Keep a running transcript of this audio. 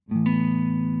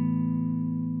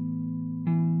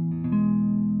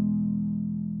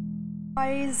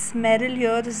Guys, Meryl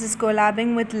here. This is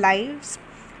collabing with Lives,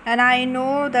 and I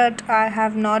know that I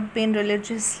have not been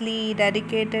religiously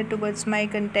dedicated towards my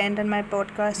content and my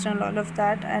podcast and all of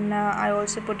that. And I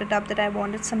also put it up that I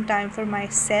wanted some time for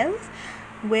myself,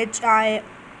 which I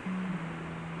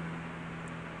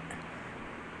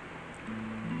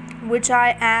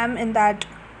am in that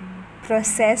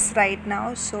process right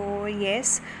now. So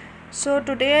yes, so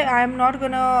today I'm not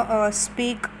gonna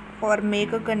speak or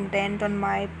make a content on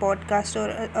my podcast or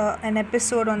an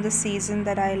episode on the season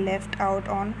that I left out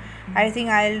on. I think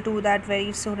I'll do that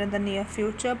very soon in the near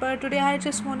future. But today I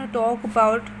just want to talk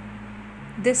about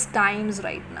this times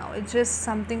right now. It's just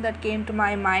something that came to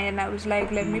my mind, and I was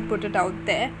like, let me put it out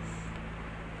there.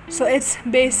 So it's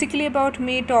basically about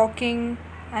me talking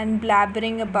and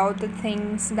blabbering about the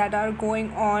things that are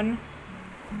going on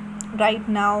right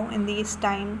now in these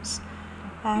times,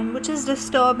 and which is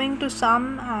disturbing to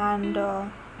some, and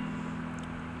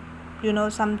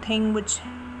something which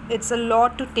it's a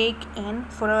lot to take in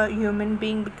for a human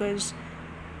being, because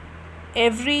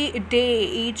every day,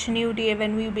 each new day,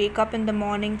 when we wake up in the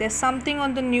morning, there's something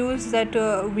on the news that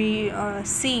we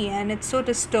see, and it's so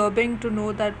disturbing to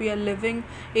know that we are living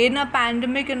in a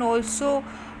pandemic, and also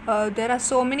there are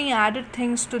so many added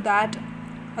things to that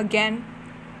again,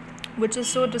 which is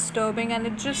so disturbing, and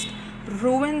it just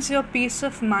ruins your peace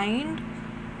of mind,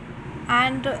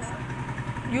 and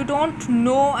you don't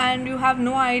know, and you have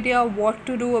no idea what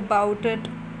to do about it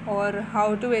or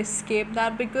how to escape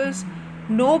that, because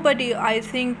nobody, I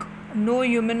think no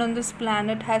human on this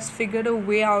planet has figured a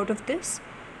way out of this.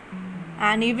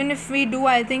 And even if we do,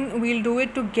 I think we'll do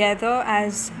it together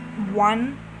as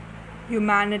one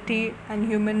humanity and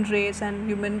human race and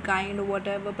humankind or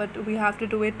whatever, but we have to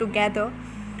do it together,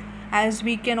 as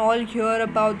we can all hear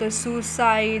about the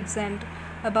suicides and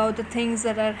about the things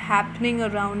that are happening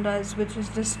around us, which is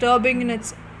disturbing in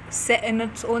its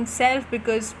own self,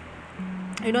 because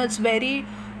it's very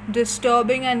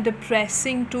disturbing and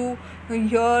depressing to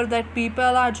hear that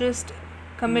people are just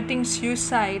committing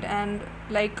suicide, and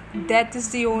like death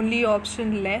is the only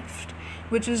option left,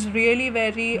 which is really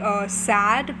very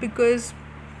sad, because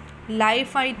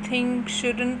life, I think,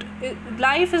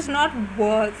 life is not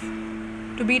worth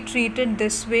to be treated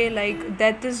this way. Like,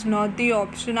 death is not the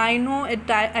option. I know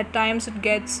at times it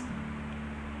gets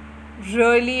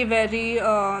really very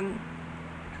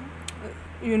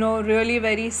really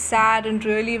very sad and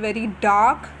really very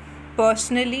dark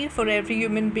personally for every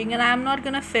human being, and I'm not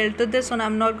gonna filter this, and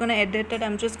I'm not gonna edit it.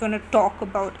 I'm just gonna talk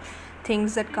about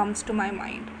things that comes to my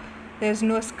mind. There's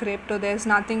no script or there's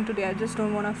nothing today. I just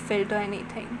don't want to filter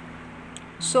anything.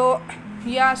 So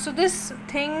yeah, so this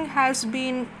thing has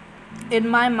been in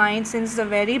my mind since the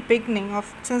very beginning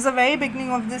of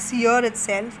this year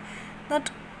itself, that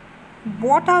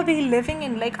what are we living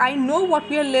in? Like, I know what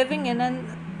we are living in, and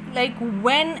like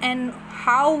when and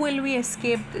how will we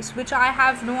escape this, which I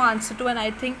have no answer to, and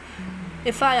I think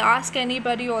if I ask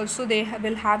anybody also, they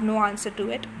will have no answer to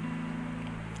it.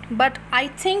 But I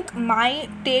think my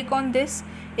take on this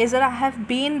is that I have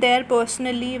been there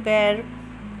personally, where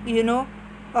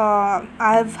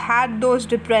I've had those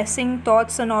depressing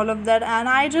thoughts and all of that, and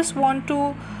I just want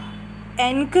to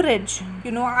encourage,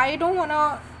 I don't want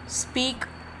to speak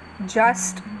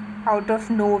just out of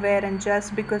nowhere and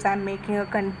just because I'm making a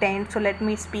content, so let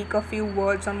me speak a few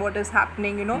words on what is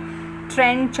happening.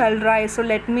 Trend chal raha hai, so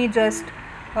let me just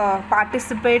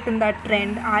participate in that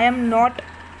trend. I'm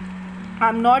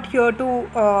not here to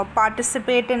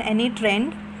participate in any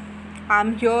trend.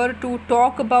 I'm here to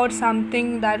talk about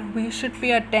something that we should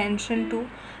pay attention to.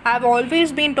 I've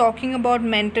always been talking about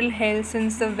mental health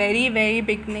since the very, very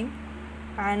beginning,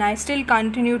 and I still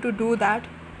continue to do that.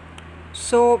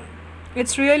 So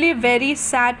it's really very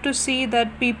sad to see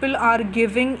that people are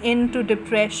giving in to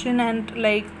depression and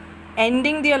like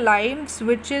ending their lives,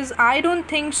 which is, I don't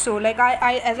think so. Like,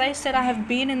 I as I said, I have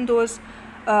been in those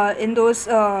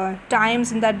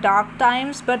times, in that dark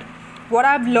times, but what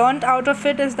I've learned out of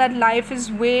it is that life is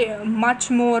way much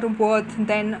more worth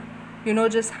than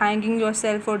just hanging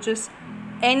yourself or just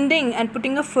ending and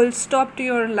putting a full stop to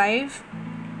your life,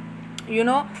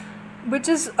 which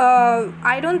is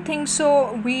I don't think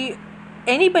so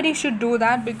anybody should do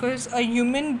that, because a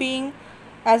human being,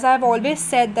 as I've always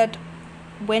said, that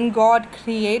when God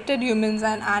created humans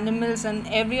and animals and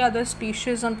every other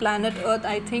species on planet Earth,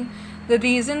 I think the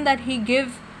reason that he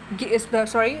gave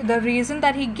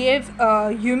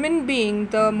a human being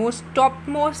the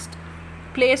topmost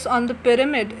place on the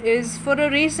pyramid is for a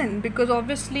reason, because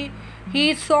obviously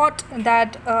he thought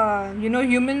that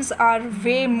humans are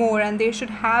way more, and they should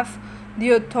have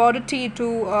the authority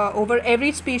to over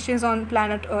every species on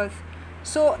planet Earth.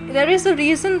 So there is a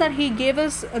reason that he gave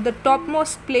us the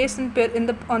topmost place in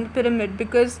the on the pyramid,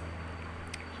 because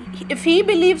if he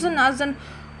believes in us, then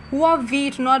who are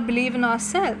we to not believe in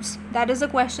ourselves? That is a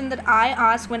question that I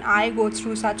ask when I go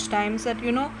through such times, that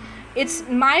it's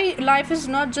my life is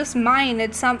not just mine,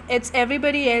 it's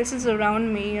everybody else's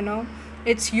around me,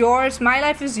 it's yours, my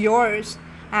life is yours.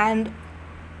 And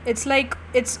it's like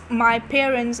it's my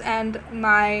parents and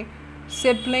my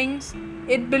siblings,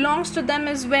 it belongs to them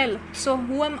as well. So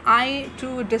who am I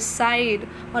to decide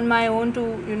on my own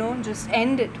to just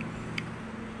end it?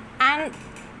 And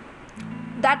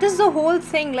that is the whole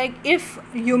thing. Like, if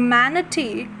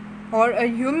humanity or a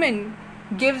human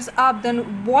gives up,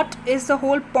 then what is the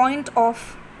whole point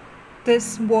of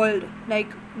this world?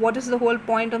 Like, what is the whole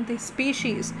point of this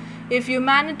species? If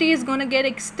humanity is going to get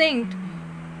extinct,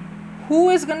 who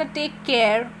is going to take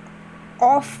care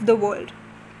of the world?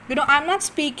 I'm not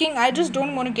speaking, I just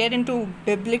don't want to get into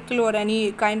biblical or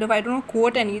any kind of, I don't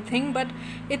quote anything, but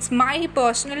it's my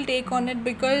personal take on it.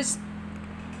 Because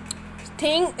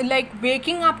like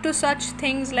waking up to such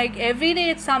things, like every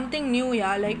day it's something new.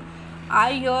 Yeah, like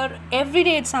I hear every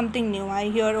day it's something new. I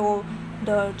hear, oh,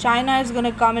 the China is going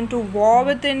to come into war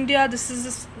with India. This is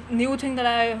this new thing that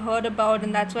I heard about,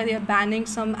 and that's why they are banning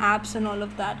some apps and all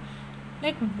of that.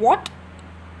 Like, what?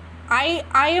 I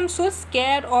am so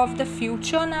scared of the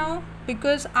future now,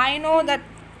 because I know that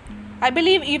I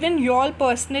believe even y'all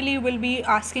personally will be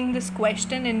asking this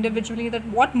question individually, that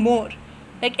what more?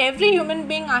 Like, every human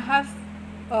being I have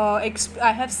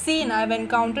I've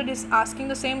encountered is asking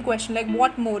the same question, like,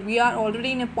 what more? We are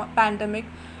already in a pandemic,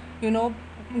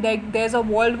 like there's a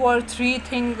World War III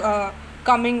thing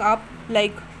coming up.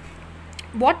 Like,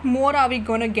 what more are we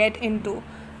gonna get into?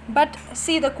 But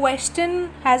see, the question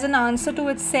has an answer to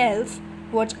itself,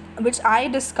 which I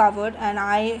discovered, and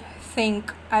I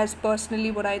think, as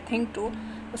personally what I think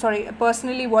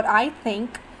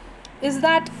is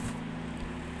that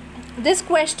this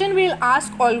question we'll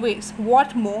ask always,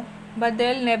 what more, but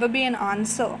there'll never be an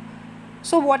answer.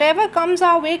 So whatever comes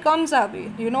our way,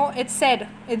 it's said,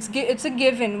 it's a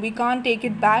given, we can't take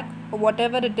it back.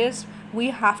 Whatever it is, we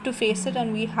have to face it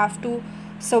and we have to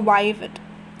survive it.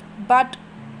 But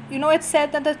it's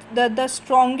said that the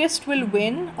strongest will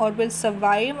win or will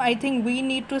survive. I think we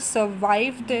need to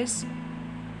survive this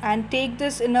and take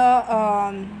this in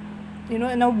a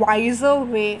in a wiser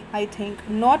way. I think,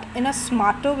 not in a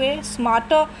smarter way.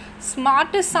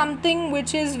 Smart is something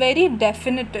which is very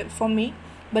definitive for me,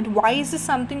 but wise is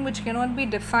something which cannot be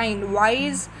defined.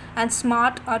 Wise and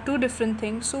smart are two different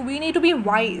things. So we need to be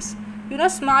wise.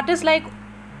 Smart is like,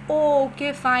 oh,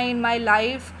 okay, fine, my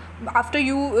life, after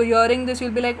you hearing this,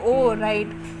 you'll be like, oh, right,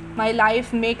 my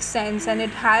life makes sense, and it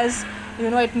has,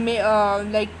 it may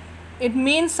like, it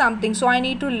means something, so I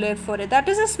need to live for it. That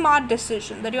is a smart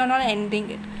decision, that you are not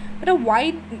ending it. But a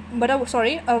wide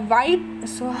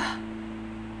so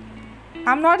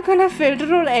I'm not gonna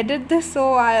filter or edit this,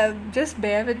 so just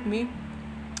bear with me.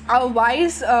 A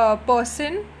wise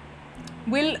person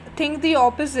will think the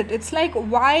opposite. It's like,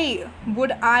 why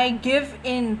would I give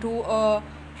in to a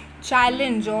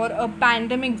challenge or a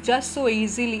pandemic just so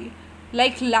easily?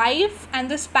 Like, life and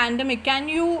this pandemic, can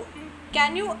you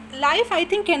life, I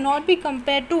think, cannot be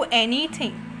compared to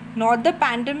anything, not the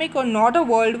pandemic or not a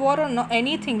world war or not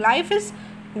anything. Life is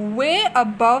way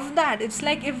above that. It's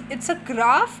like, if it's a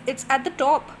graph, it's at the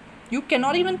top, you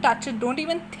cannot even touch it. Don't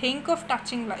even think of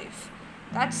touching life.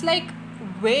 That's like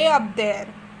way up there,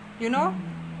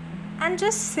 and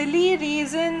just silly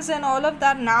reasons and all of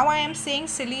that. Now I am saying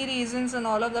silly reasons and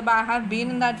all of that, but I have been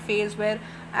in that phase where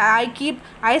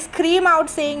I scream out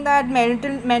saying that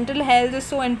mental health is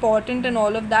so important and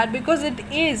all of that, because it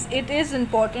is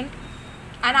important.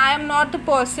 And I am not the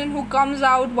person who comes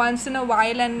out once in a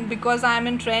while, and because I am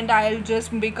in trend, I'll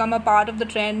just become a part of the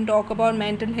trend, talk about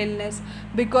mental illness.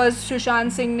 Because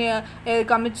Sushant Singh ne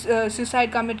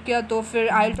suicide commit kiya, to fir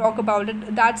I'll talk about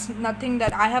it. That's nothing.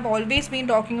 That I have always been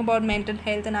talking about mental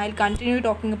health, and I'll continue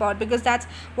talking about, because that's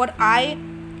what I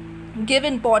give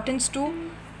importance to,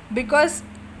 because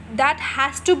that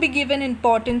has to be given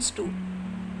importance to.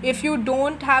 If you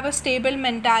don't have a stable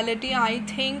mentality, I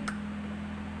think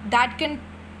that can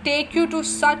take you to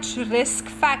such risk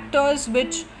factors,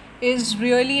 which is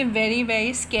really very,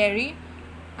 very scary,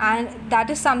 and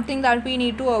that is something that we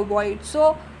need to avoid.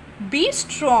 So be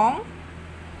strong.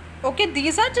 Okay,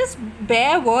 these are just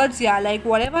bare words. Yeah, like,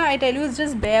 whatever I tell you is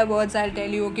just bare words. I'll tell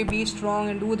you, okay, be strong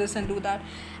and do this and do that.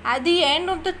 At the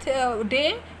end of the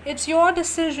day, it's your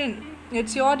decision.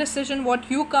 It's your decision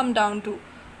what you come down to,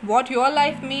 what your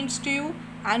life means to you,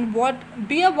 and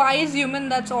be a wise human.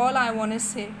 That's all I want to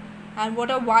say. And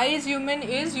what a wise human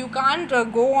is, you can't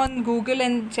go on Google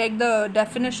and check the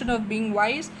definition of being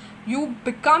wise. You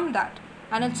become that.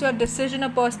 And it's a decision, a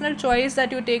personal choice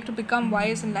that you take to become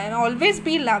wise in life. And always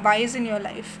be wise in your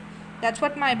life. That's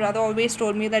what my brother always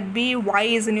told me, that be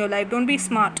wise in your life. Don't be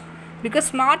smart. Because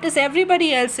smart is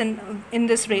everybody else in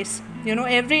this race.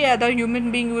 Every other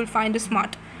human being you will find is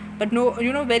smart. But no,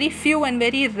 very few and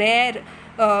very rare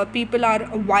people are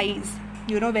wise.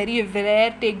 Very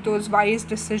rare take those wise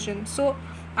decisions. So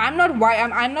I'm not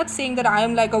wise. I'm not saying that I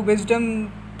am like a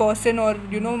wisdom person, or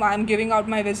I'm giving out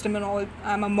my wisdom and all.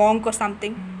 I'm a monk or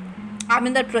something. I'm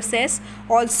in that process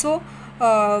also,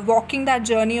 walking that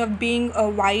journey of being a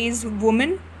wise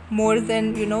woman more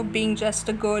than being just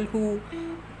a girl who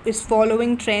is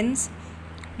following trends.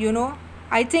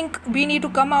 I think we need to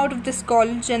come out of this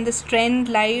college and this trend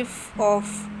life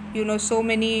of so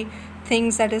many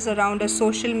things that is around us,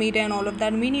 social media and all of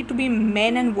that. We need to be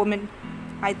men and women.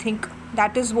 I think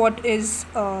that is what is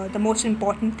the most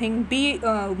important thing. Be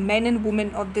men and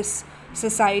women of this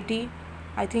society.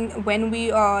 I think when we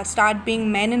start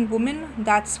being men and women,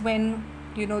 that's when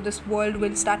this world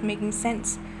will start making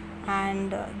sense.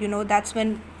 And that's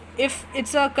when, if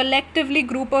it's a collectively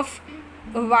group of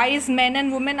wise men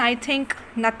and women, I think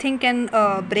nothing can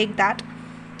break that.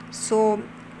 So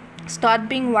start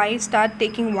being wise, start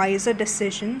taking wiser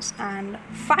decisions, and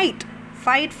fight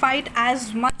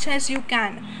as much as you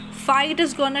can. Fight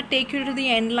is gonna take you to the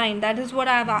end line. That is what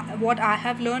I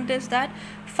have learned, is that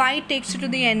fight takes you to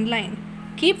the end line.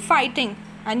 Keep fighting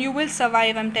and you will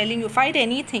survive. I'm telling you, fight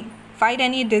anything, fight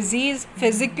any disease,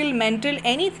 physical, mental,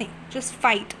 anything. Just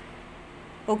fight.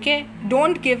 Okay,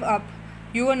 don't give up.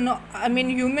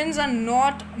 Humans are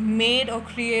not made or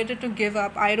created to give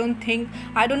up. I don't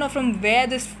know from where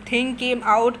this thing came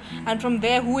out, and from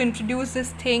who introduced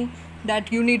this thing,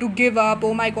 that you need to give up.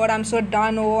 Oh my god, I'm so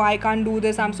done. Oh, I can't do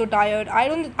this, I'm so tired.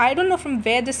 I don't know from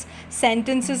where this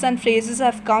sentences and phrases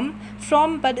have come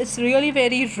from, but it's really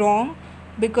very wrong,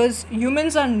 because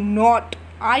humans are not.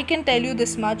 I can tell you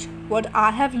this much, what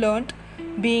I have learned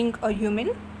being a human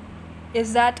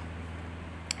is that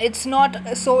it's not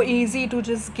so easy to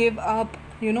just give up.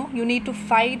 You need to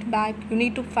fight back. You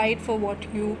need to fight for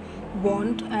what you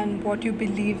want and what you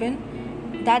believe in.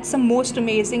 That's the most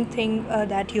amazing thing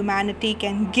that humanity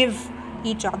can give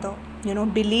each other.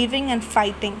 Believing and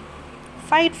fighting.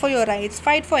 Fight for your rights,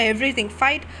 fight for everything,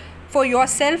 fight for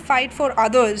yourself, fight for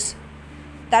others.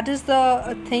 That is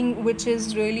the thing which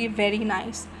is really very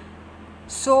nice.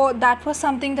 So that was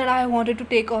something that I wanted to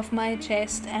take off my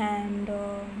chest and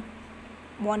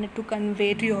wanted to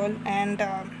convey to you all. And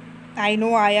I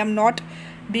know I am not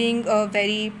being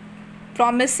very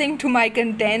promising to my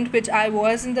content, which I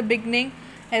was in the beginning.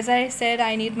 As I said,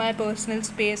 I need my personal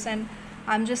space, and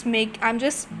I'm just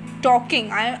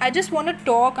talking. I just want to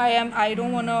talk. I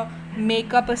don't want to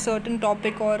make up a certain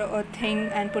topic or a thing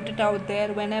and put it out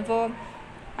there. Whenever,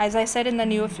 as I said, in the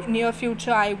near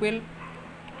future, I will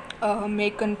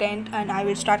make content and I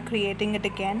will start creating it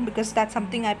again, because that's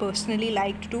something I personally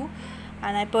like to do.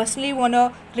 And I personally want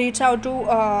to reach out to,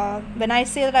 when I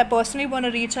say that I personally want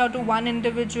to reach out to one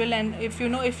individual, and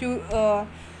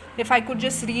if I could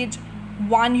just reach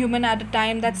one human at a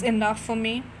time, that's enough for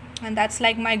me. And that's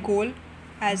like my goal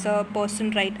as a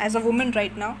person, as a woman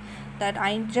right now, that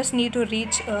I just need to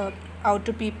reach out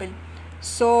to people.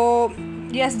 So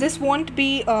yes, this won't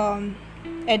be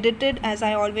edited as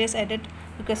I always edit,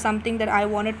 because something that I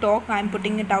want to talk, I'm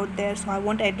putting it out there, so I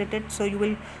won't edit it. So you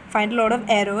will find a lot of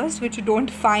errors which you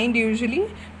don't find usually.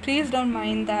 Please don't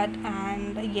mind that.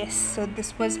 And yes, so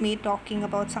this was me talking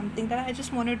about something that I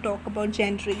just want to talk about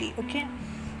generally. Okay,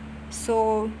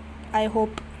 so I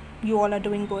hope you all are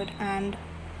doing good, and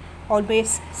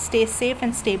always stay safe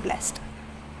and stay blessed.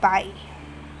 Bye.